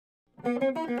Hi,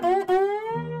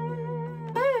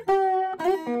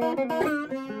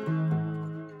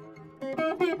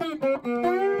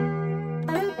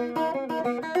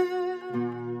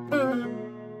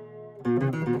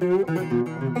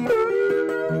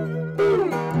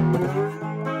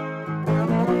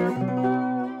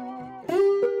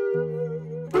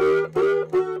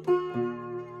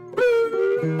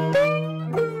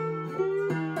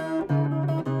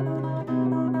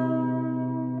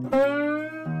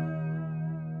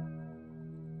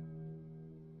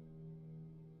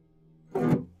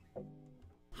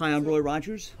 I'm Roy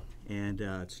Rogers, and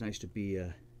it's nice to be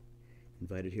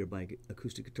invited here by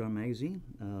Acoustic Guitar Magazine.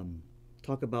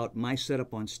 Talk about my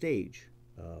setup on stage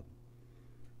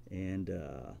and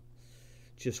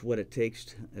just what it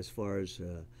takes as far as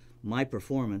my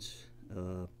performance.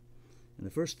 And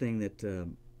the first thing that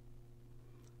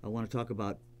I want to talk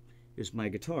about is my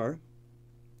guitar.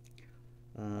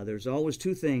 There's always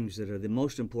two things that are the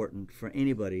most important for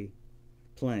anybody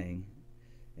playing,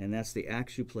 and that's the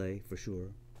axe you play, for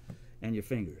sure, and your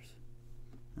fingers.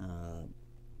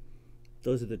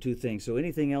 Those are the two things. So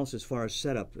anything else as far as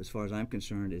setup, as far as I'm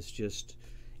concerned, is just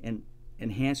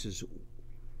enhances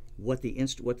what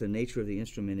the nature of the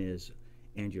instrument is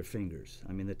and your fingers.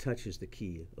 I mean, the touch is the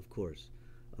key, of course.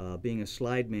 Being a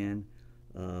slide man,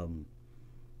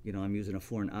 you know, I'm using a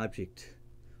foreign object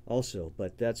also,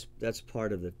 but that's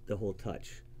part of the whole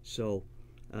touch. So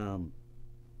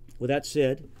with that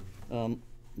said,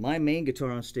 my main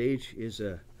guitar on stage is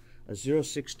a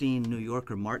 016 New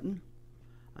Yorker Martin.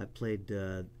 I played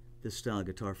this style of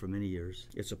guitar for many years.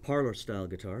 It's a parlor style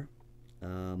guitar.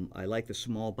 I like the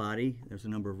small body. There's a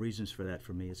number of reasons for that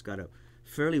for me. It's got a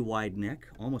fairly wide neck,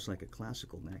 almost like a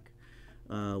classical neck,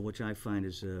 which I find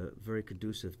is very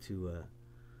conducive to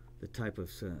the type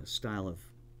of style of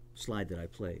slide that I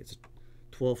play. It's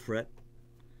 12 fret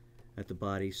at the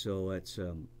body, so it's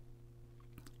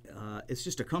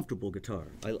just a comfortable guitar.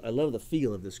 I love the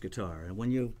feel of this guitar, and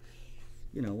when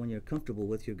when you're comfortable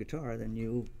with your guitar, then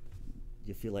you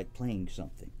feel like playing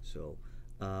something. So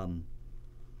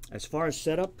as far as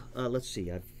setup, let's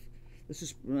see. I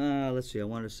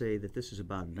want to say that this is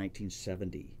about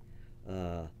 1970.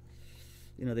 You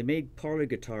know, they made parlor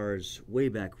guitars way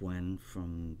back when,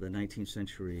 from the 19th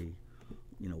century,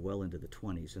 well into the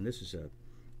 20s, and this is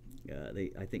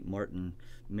I think Martin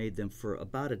made them for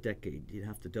about a decade. You'd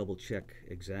have to double check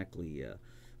exactly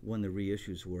when the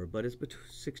reissues were, but it's between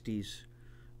 60s.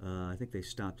 I think they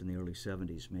stopped in the early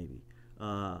 70s, maybe.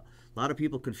 A lot of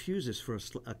people confuse this for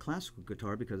a classical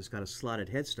guitar because it's got a slotted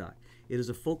headstock. It is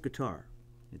a folk guitar.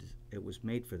 It was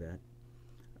made for that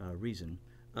reason.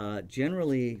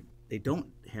 Generally, they don't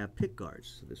have pick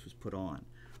guards, so this was put on.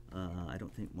 I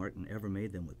don't think Martin ever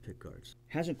made them with pick guards.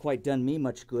 Hasn't quite done me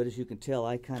much good. As you can tell,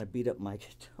 I kind of beat up my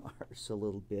guitars a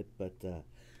little bit, but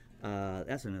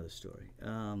that's another story.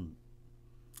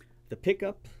 The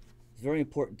pickup is very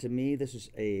important to me. This is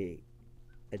a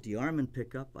DeArmond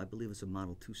pickup. I believe it's a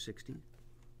model 260.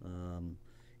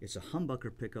 It's a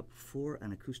humbucker pickup for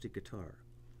an acoustic guitar.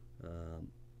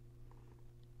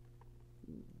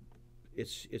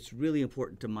 It's really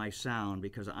important to my sound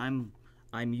because I'm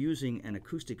using an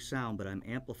acoustic sound, but I'm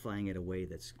amplifying it in a way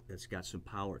that's got some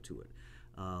power to it,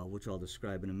 which I'll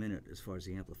describe in a minute as far as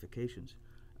the amplifications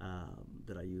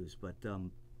that I use. But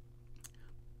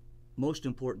most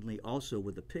importantly, also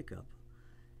with the pickup,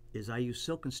 is I use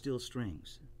silk and steel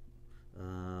strings.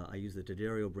 I use the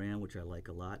D'Addario brand, which I like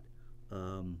a lot.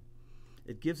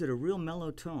 It gives it a real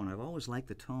mellow tone. I've always liked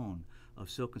the tone of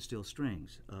silk and steel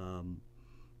strings.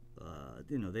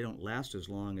 They don't last as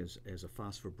long as a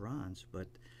phosphor bronze, but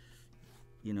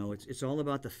it's all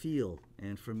about the feel,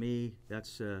 and for me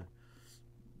that's the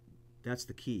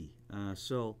key.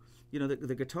 So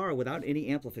the guitar, without any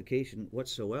amplification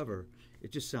whatsoever, it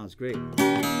just sounds great.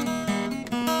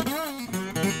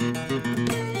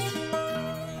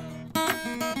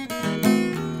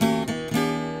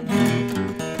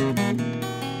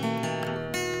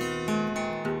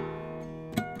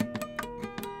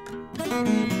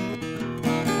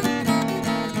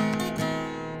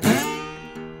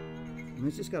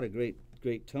 It's just got a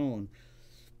great tone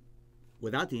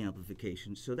without the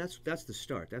amplification. So that's the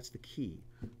start. That's the key.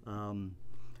 And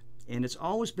it's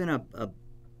always been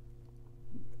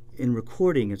in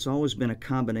recording, it's always been a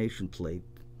combination plate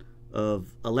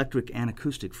of electric and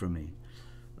acoustic for me.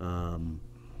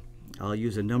 I'll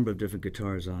use a number of different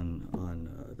guitars on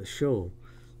the show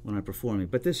when I'm performing,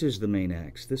 but this is the main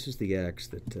axe. This is the axe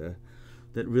that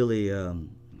really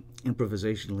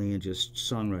improvisationally and just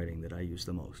songwriting that I use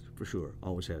the most, for sure.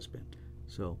 Always has been.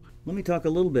 So let me talk a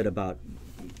little bit about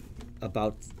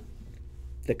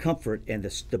the comfort and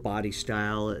the body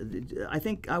style. I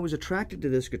think I was attracted to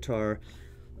this guitar.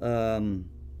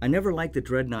 I never liked the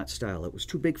dreadnought style. It was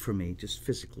too big for me, just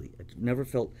physically. I never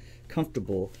felt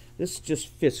comfortable. This just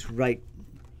fits right.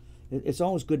 It's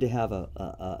always good to have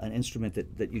an instrument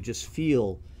that you just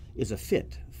feel is a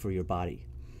fit for your body.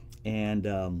 And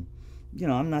you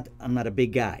know, I'm not a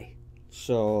big guy,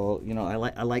 so you know,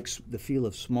 I like the feel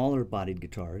of smaller bodied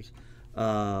guitars.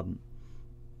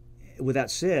 With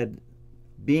that said,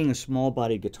 being a small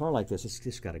bodied guitar like this, it's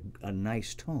just got a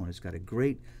nice tone. It's got a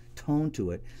great tone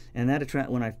to it, and that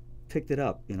when I picked it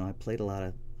up, you know, I played a lot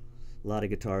of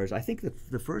guitars. I think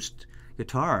the first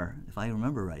guitar, if I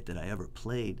remember right, that I ever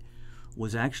played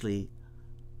was actually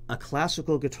a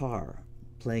classical guitar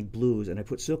playing blues, and I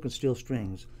put silk and steel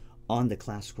strings on the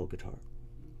classical guitar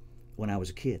when I was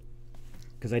a kid,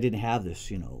 because I didn't have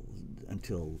this, you know,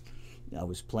 until I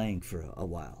was playing for a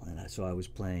while, and so I was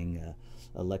playing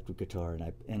electric guitar,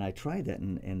 and I tried that,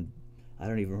 and I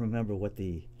don't even remember what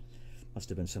must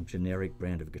have been some generic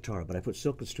brand of guitar, but I put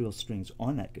silk and steel strings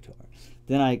on that guitar.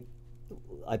 Then I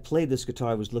played this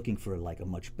guitar. I was looking for like a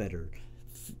much better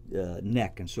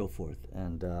neck and so forth,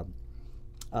 and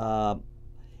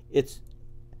it's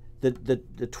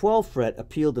the 12 fret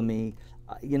appealed to me.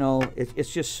 You know,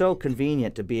 it's just so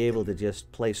convenient to be able to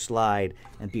just play slide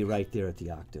and be right there at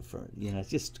the octave. You know, it's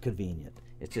just convenient.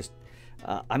 It's just,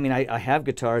 I mean, I have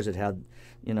guitars that have,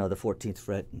 you know, the 14th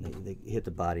fret and they hit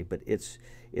the body, but it's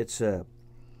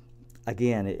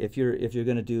again, if you're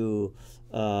going to do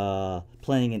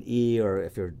playing an E, or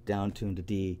if you're down tuned to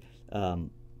D,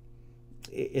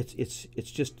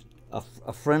 it's just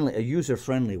a user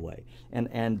friendly way,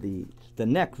 and the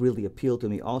neck really appealed to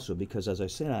me also, because as I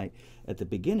said, at the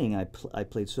beginning I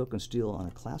played silk and steel on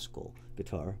a classical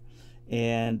guitar,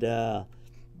 and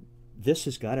this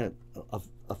has got a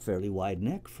fairly wide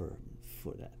neck for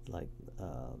that, like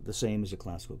the same as a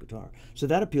classical guitar. So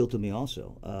that appealed to me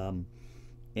also.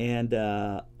 And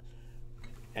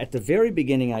at the very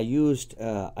beginning, I used,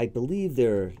 I believe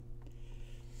they're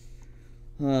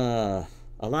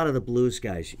a lot of the blues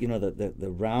guys, you know,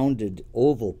 the rounded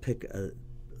oval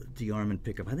DeArmond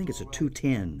pickup. I think it's a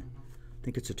 210. I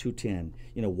think it's a 210.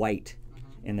 You know, white,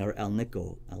 and they're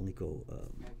Alnico,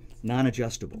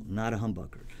 non-adjustable, not a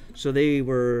humbucker. So they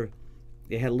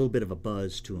had a little bit of a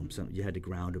buzz to them. So you had to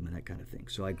ground them and that kind of thing.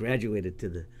 So I graduated to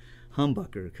the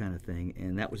humbucker kind of thing,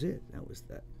 and that was it. That was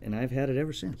that, and I've had it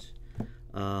ever since.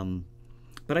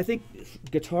 But I think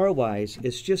guitar-wise,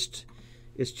 it's just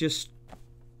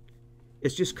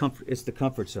comfort. It's the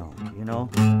comfort zone, you know.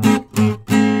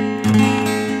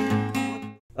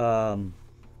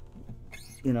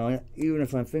 You know, even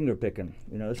if I'm finger picking,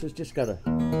 you know, this has just got a.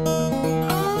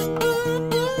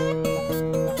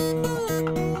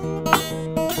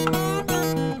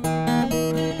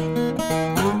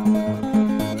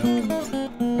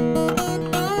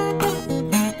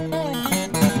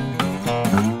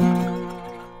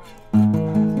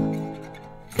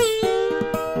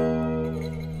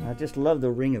 I just love the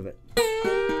ring of it.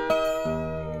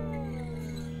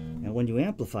 And when you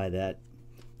amplify that,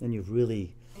 then you've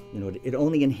really, you know, it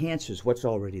only enhances what's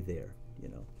already there, you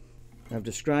know. I've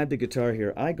described the guitar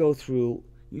here. I go through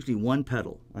usually one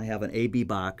pedal. I have an AB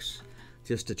box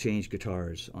just to change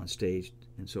guitars on stage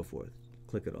and so forth,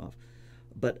 click it off.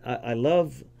 But I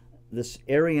love this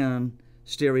Arion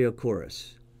stereo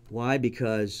chorus. Why?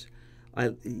 Because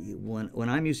when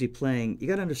I'm usually playing, you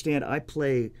got to understand, I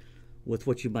play with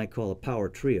what you might call a power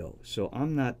trio. So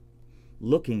I'm not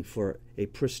looking for a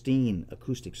pristine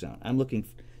acoustic sound. I'm looking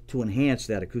to enhance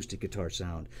that acoustic guitar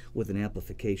sound with an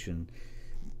amplification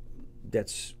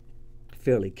that's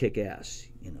fairly kick-ass.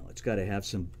 You know, it's got to have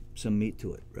some meat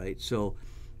to it, right? So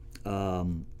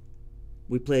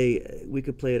we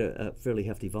could play at a fairly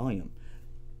hefty volume,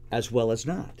 as well as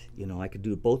not. You know, I could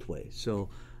do it both ways. So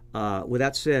with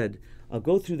that said, I'll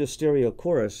go through the stereo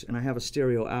chorus, and I have a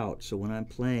stereo out. So when I'm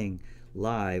playing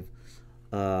live,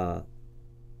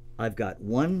 I've got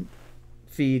one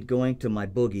feed going to my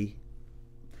boogie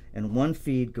and one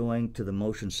feed going to the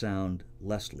motion sound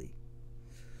Leslie.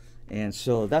 And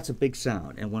so that's a big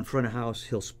sound. And when front of house,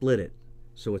 he'll split it,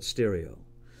 so it's stereo.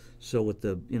 So with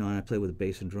the, you know, and I play with the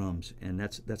bass and drums, and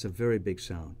that's a very big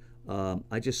sound.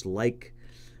 I just like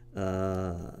what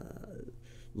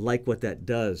that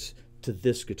does to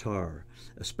this guitar,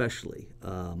 especially.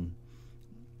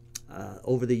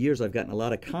 Over the years, I've gotten a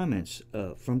lot of comments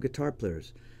from guitar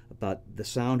players about the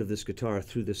sound of this guitar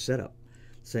through this setup,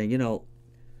 saying, you know,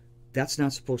 that's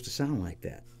not supposed to sound like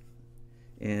that.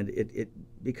 And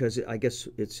because I guess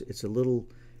it's a little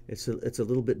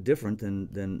bit different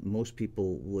than most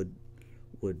people would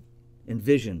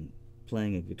envision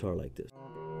playing a guitar like this.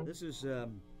 This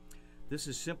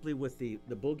is simply with the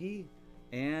boogie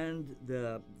and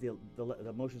the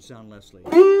motion sound Leslie.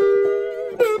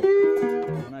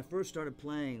 When I first started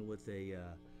playing with a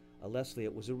Leslie,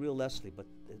 it was a real Leslie, but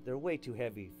they're way too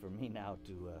heavy for me now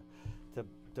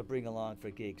to bring along for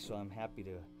gigs. So I'm happy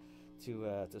to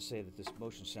say that this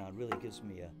motion sound really gives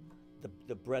me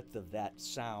the breadth of that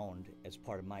sound as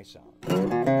part of my sound.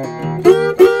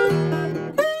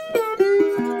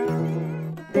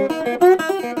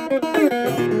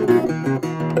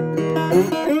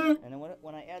 And then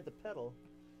when I add the pedal,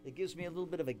 it gives me a little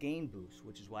bit of a gain boost,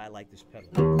 which is why I like this pedal.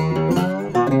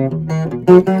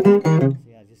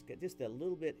 Yeah, just a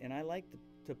little bit, and I like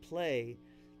to play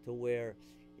to where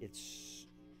it's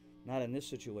not in this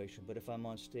situation, but if I'm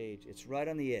on stage, it's right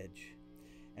on the edge.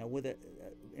 And with an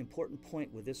important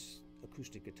point with this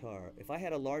acoustic guitar, if I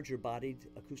had a larger bodied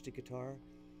acoustic guitar,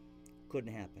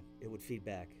 couldn't happen. It would feed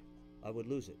back. I would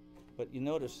lose it. But you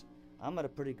notice I'm at a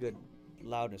pretty good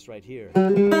loudness right here.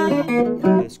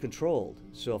 It's controlled.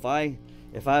 So if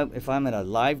I'm in a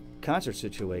live concert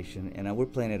situation and we're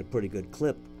playing at a pretty good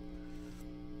clip,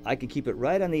 I can keep it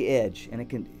right on the edge,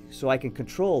 and so I can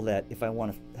control that if I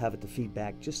want to have it to feed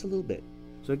back just a little bit.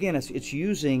 So again, it's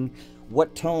using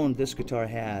what tone this guitar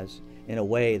has in a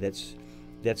way that's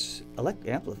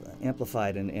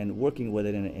amplified and working with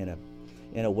it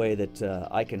in a way that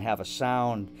I can have a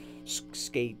sound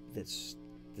scape that's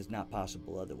not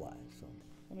possible otherwise. So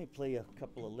let me play a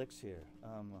couple of licks here.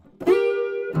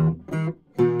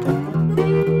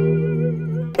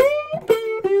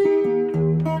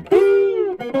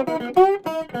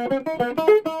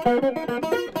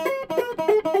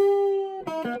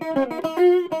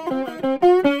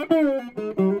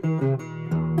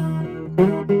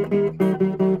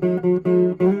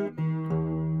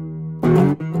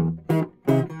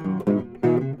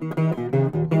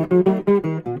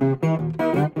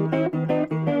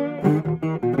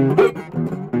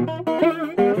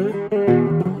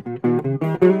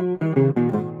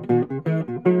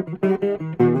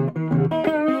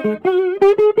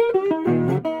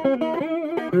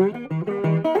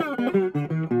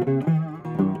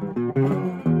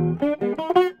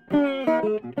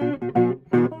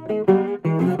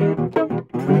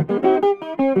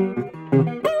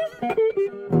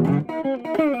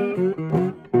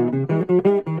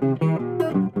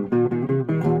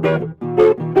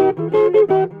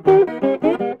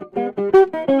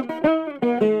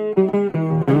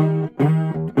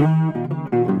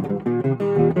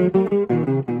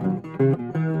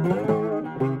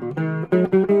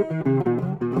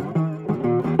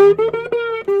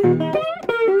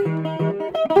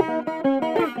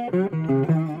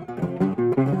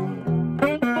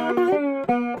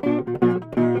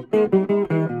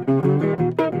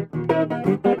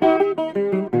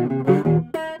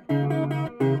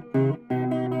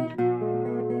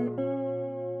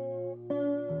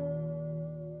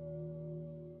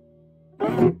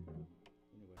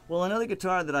 Well, another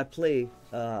guitar that I play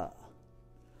a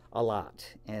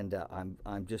lot, and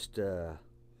I'm just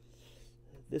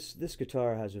this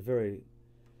guitar has a very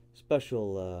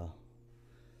special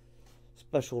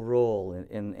role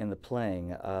in the playing.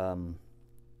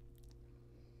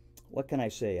 What can I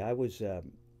say? I was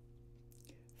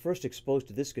first exposed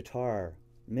to this guitar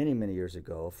many years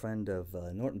ago. A friend of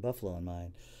Norton Buffalo and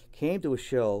mine came to a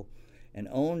show and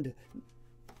owned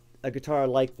a guitar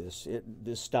like this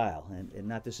style, and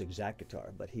not this exact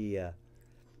guitar, but he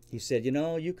said, you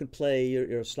know, you can play,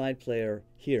 you're a slide player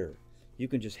here, you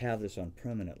can just have this on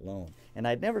permanent loan. And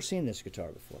I'd never seen this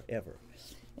guitar before, ever.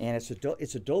 And it's a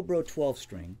Dobro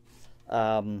 12-string.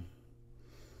 I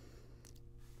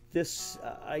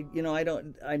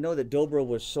know that Dobro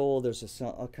was sold. There's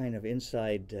a kind of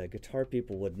inside guitar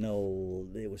people would know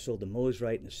it was sold to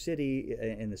Mosrite in the city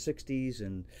in the '60s,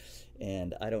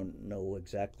 and I don't know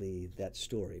exactly that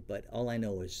story. But all I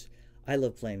know is I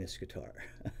love playing this guitar.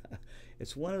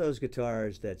 It's one of those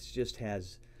guitars that just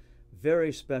has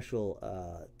very special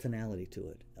tonality to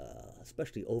it,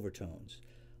 especially overtones.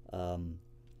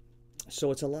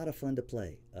 So it's a lot of fun to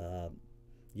play.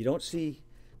 You don't see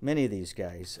many of these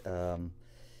guys.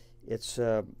 It's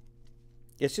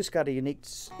just got a unique,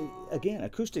 again,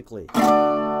 acoustically.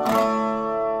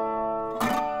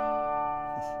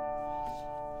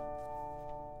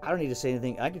 I don't need to say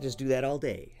anything. I could just do that all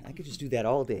day. I could just do that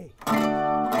all day. I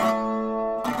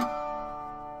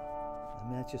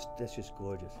mean, that's just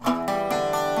gorgeous.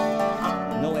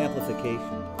 No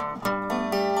amplification.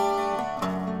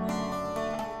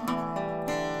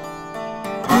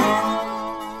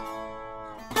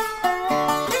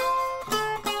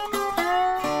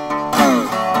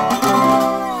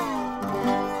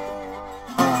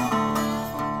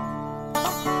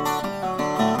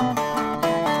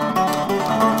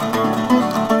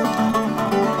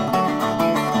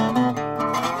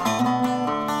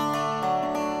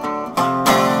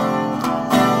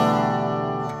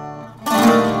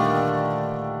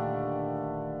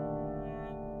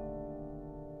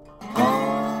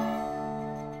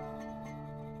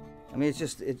 mean, it's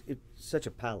just it's such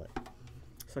a palette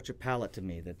to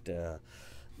me that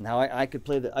now I could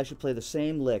play I should play the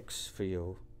same licks for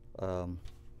you, and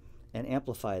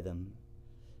amplify them,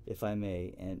 if I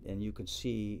may, and you can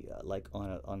see like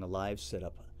on a live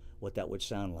setup what that would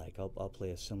sound like. I'll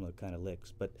play a similar kind of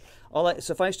licks, but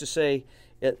suffice to say,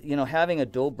 you know, having a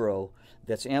dobro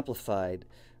that's amplified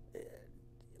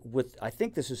with, I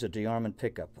think this is a DeArmond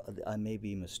pickup. I may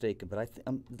be mistaken, but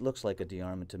it looks like a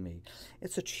DeArmond to me.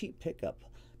 It's a cheap pickup,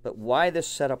 but why this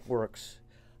setup works,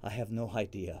 I have no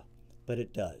idea, but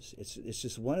it does. It's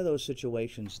just one of those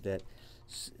situations that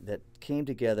came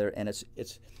together, and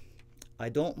it's I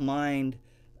don't mind.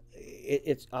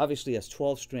 It's obviously a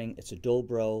 12-string. It's a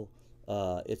dobro.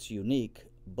 It's unique,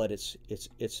 but it's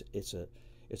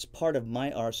part of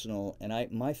my arsenal.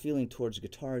 And my feeling towards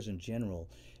guitars in general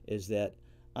is that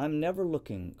I'm never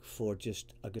looking for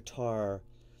just a guitar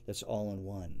that's all in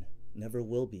one. Never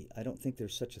will be. I don't think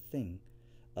there's such a thing.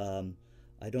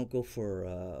 I don't go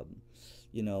for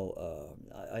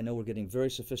I know we're getting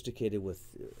very sophisticated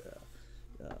with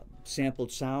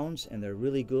sampled sounds, and they're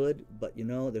really good, but you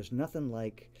know, there's nothing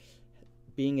like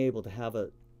being able to have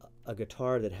a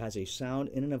guitar that has a sound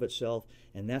in and of itself,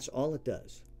 and that's all it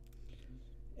does,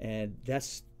 and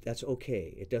that's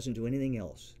okay. It doesn't do anything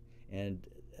else, and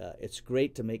it's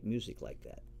great to make music like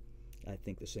that. I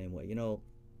think the same way. You know,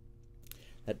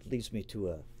 that leads me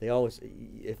to they always,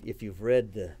 if you've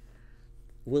read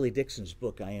Willie Dixon's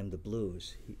book, I Am the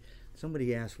Blues,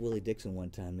 somebody asked Willie Dixon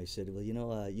one time, they said, well, you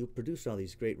know, you produced all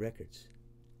these great records,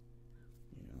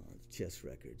 you know, chess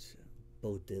records,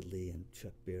 Bo Diddley and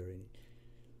Chuck Berry.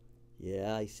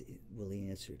 Yeah, I see. Willie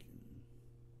answered,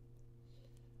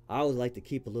 I always like to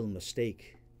keep a little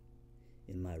mistake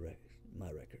in my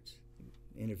records.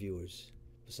 Interviewers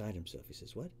beside himself, he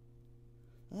says, what?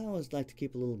 I always like to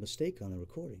keep a little mistake on the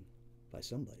recording by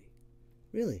somebody.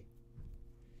 Really?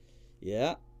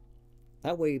 Yeah.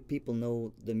 That way people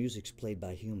know the music's played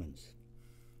by humans.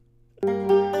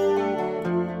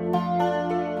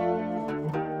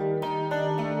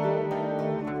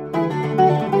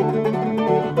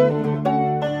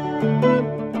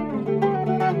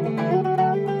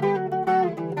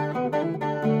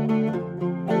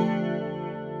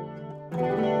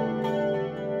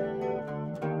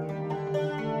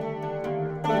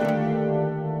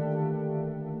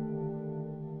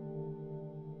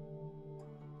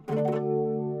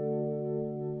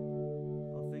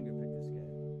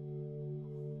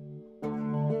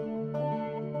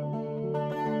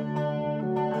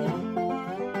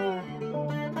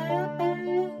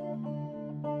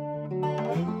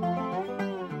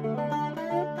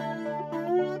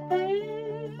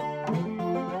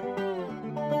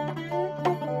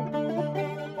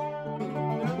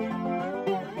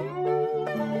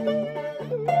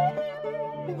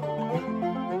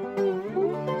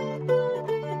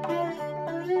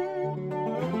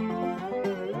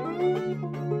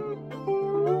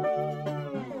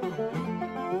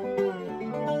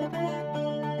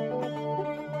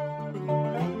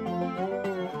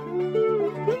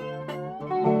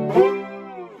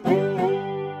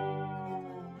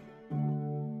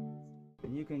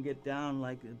 You can get down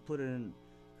like could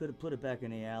have put it back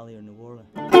in the alley in New Orleans.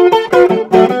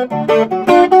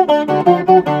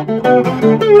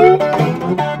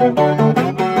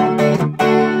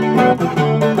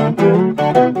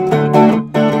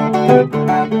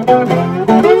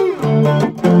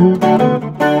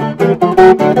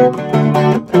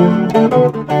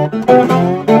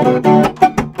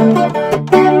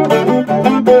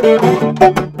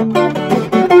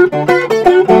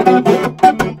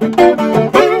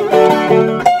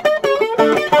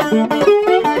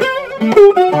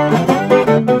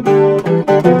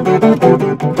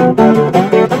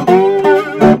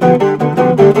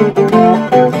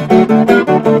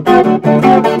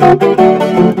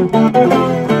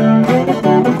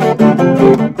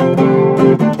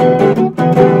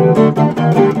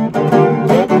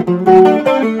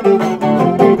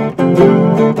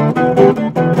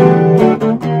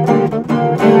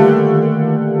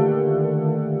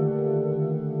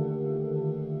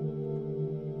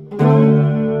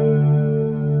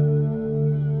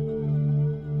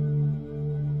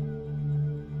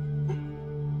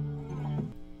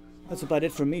 That's about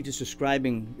it for me, just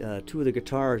describing two of the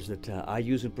guitars that I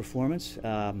use in performance.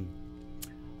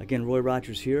 Again, Roy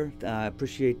Rogers here. I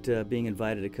appreciate being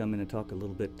invited to come in and talk a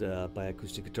little bit by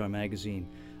Acoustic Guitar Magazine.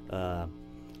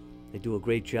 They do a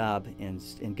great job in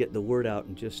getting the word out,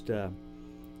 and just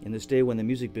in this day when the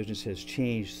music business has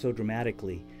changed so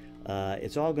dramatically,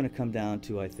 it's all going to come down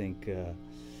to, I think,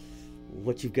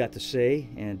 what you've got to say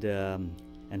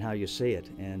and how you say it.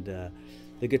 And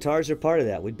the guitars are part of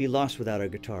that. We'd be lost without our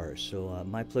guitars. So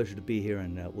my pleasure to be here,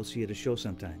 and we'll see you at a show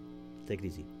sometime. Take it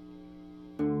easy.